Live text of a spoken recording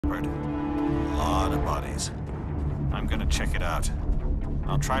Shepard. A lot of bodies. I'm gonna check it out.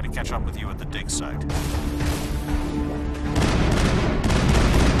 I'll try to catch up with you at the dig site.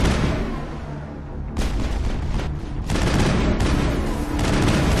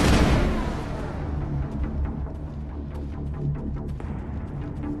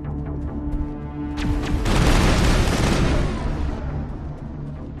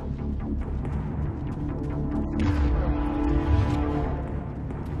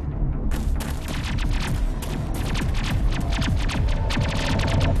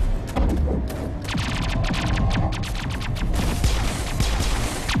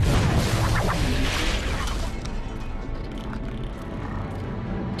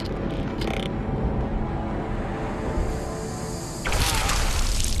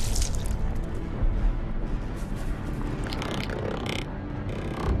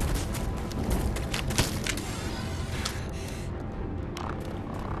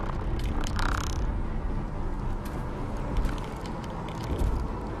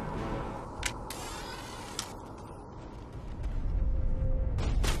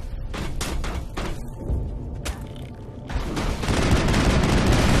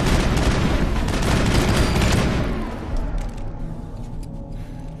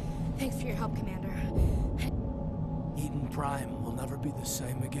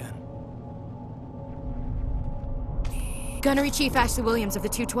 Gunnery Chief Ashley Williams of the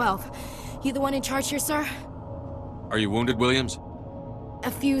 212. You the one in charge here, sir? Are you wounded, Williams?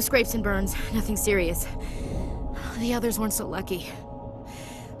 A few scrapes and burns, nothing serious. The others weren't so lucky.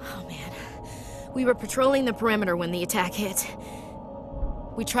 Oh man. We were patrolling the perimeter when the attack hit.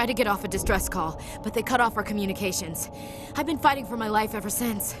 We tried to get off a distress call, but they cut off our communications. I've been fighting for my life ever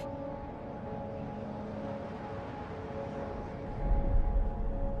since.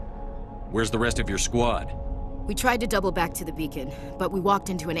 Where's the rest of your squad? We tried to double back to the beacon, but we walked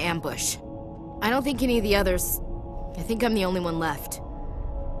into an ambush. I don't think any of the others... I think I'm the only one left.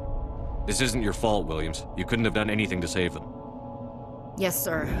 This isn't your fault, Williams. You couldn't have done anything to save them. Yes,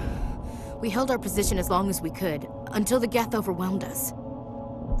 sir. We held our position as long as we could, until the geth overwhelmed us.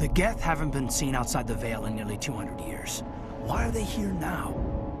 The geth haven't been seen outside the Veil in nearly 200 years. Why are they here now?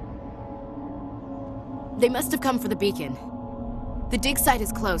 They must have come for the beacon. The dig site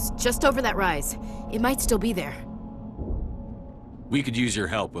is close, just over that rise. It might still be there. We could use your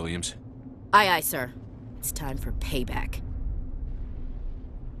help, Williams. Aye, aye, sir. It's time for payback.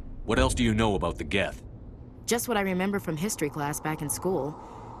 What else do you know about the geth? Just what I remember from history class back in school.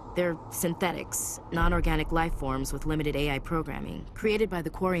 They're synthetics, non-organic life forms with limited AI programming, created by the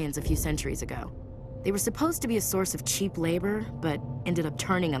Quarians a few centuries ago. They were supposed to be a source of cheap labor, but ended up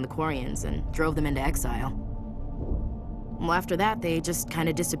turning on the Quarians and drove them into exile. Well, after that, they just kind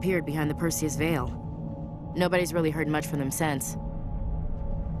of disappeared behind the Perseus Veil. Nobody's really heard much from them since.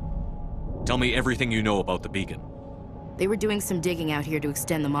 Tell me everything you know about the beacon. They were doing some digging out here to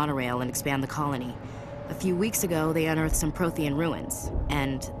extend the monorail and expand the colony. A few weeks ago, they unearthed some Prothean ruins,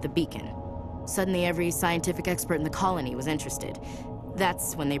 and the beacon. Suddenly, every scientific expert in the colony was interested.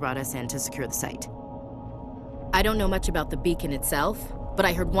 That's when they brought us in to secure the site. I don't know much about the beacon itself, but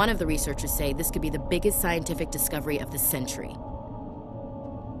I heard one of the researchers say this could be the biggest scientific discovery of the century.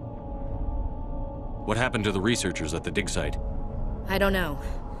 What happened to the researchers at the dig site? I don't know.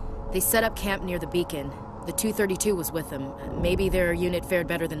 They set up camp near the beacon. The 232 was with them. Maybe their unit fared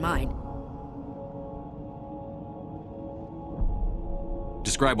better than mine.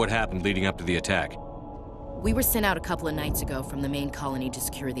 Describe what happened leading up to the attack. We were sent out a couple of nights ago from the main colony to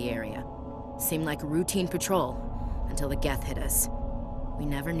secure the area. Seemed like a routine patrol, until the geth hit us. We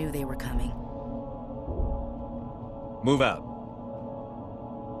never knew they were coming. Move out.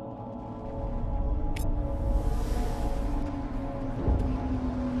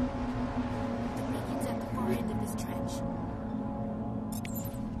 The beacon's at the far end of this trench.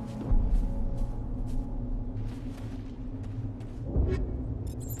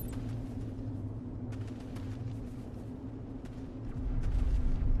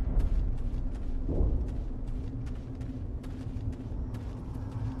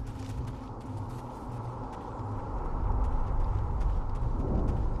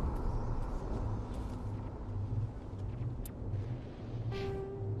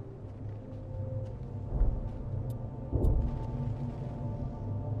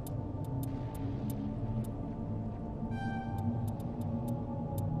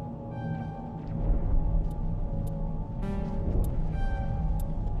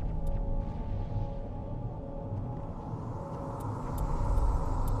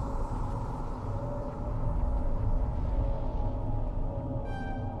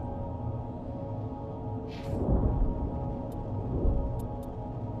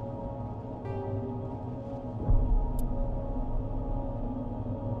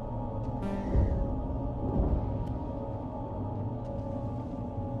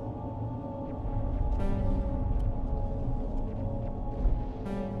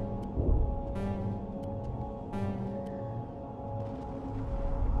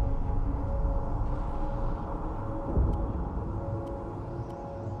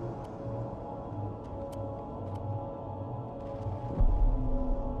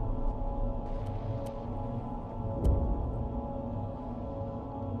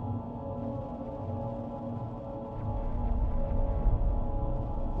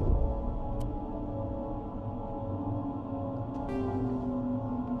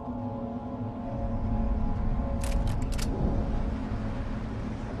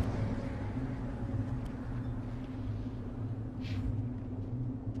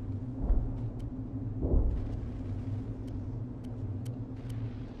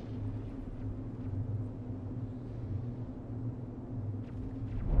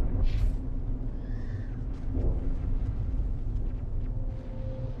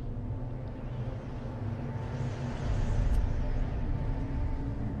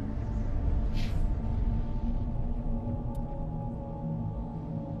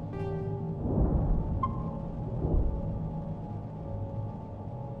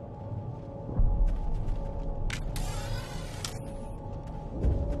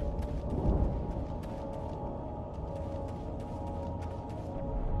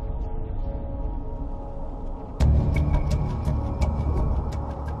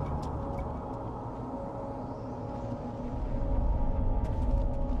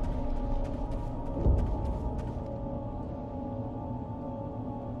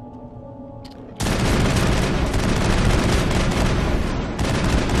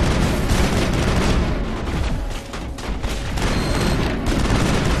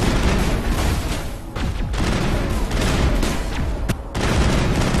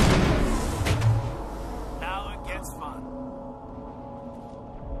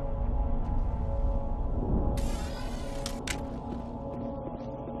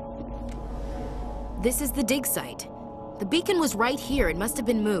 This is the dig site. The beacon was right here. It must have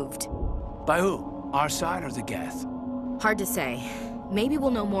been moved. By who? Our side or the geth? Hard to say. Maybe we'll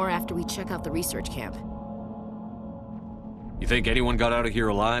know more after we check out the research camp. You think anyone got out of here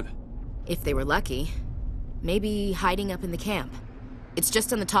alive? If they were lucky. Maybe hiding up in the camp. It's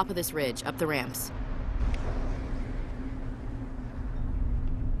just on the top of this ridge, up the ramps.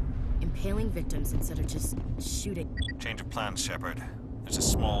 Impaling victims instead of just shooting. Change of plans, Shepard. There's a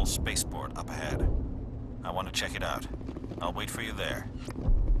small spaceport up ahead. I want to check it out. I'll wait for you there.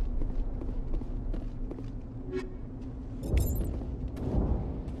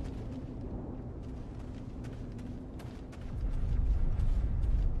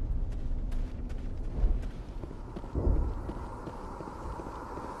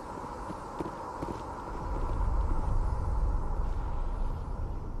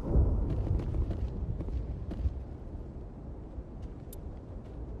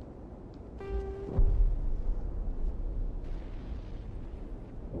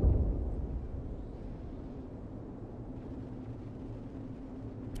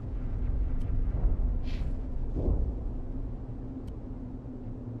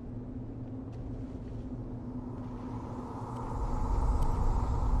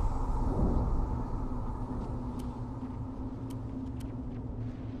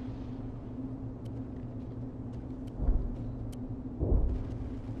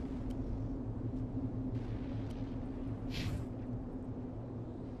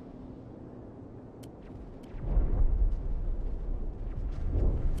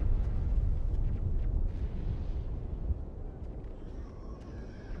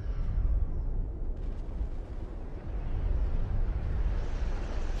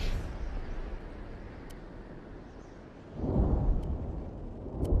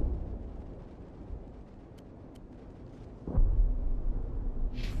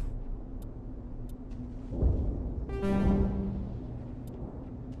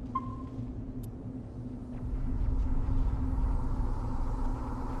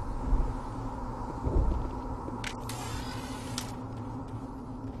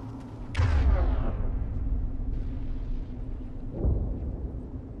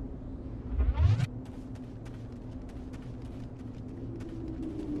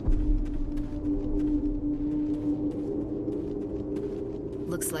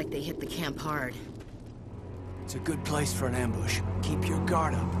 Looks like they hit the camp hard. It's a good place for an ambush. Keep your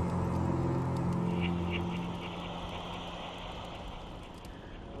guard up.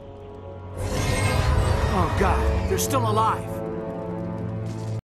 Oh God, they're still alive.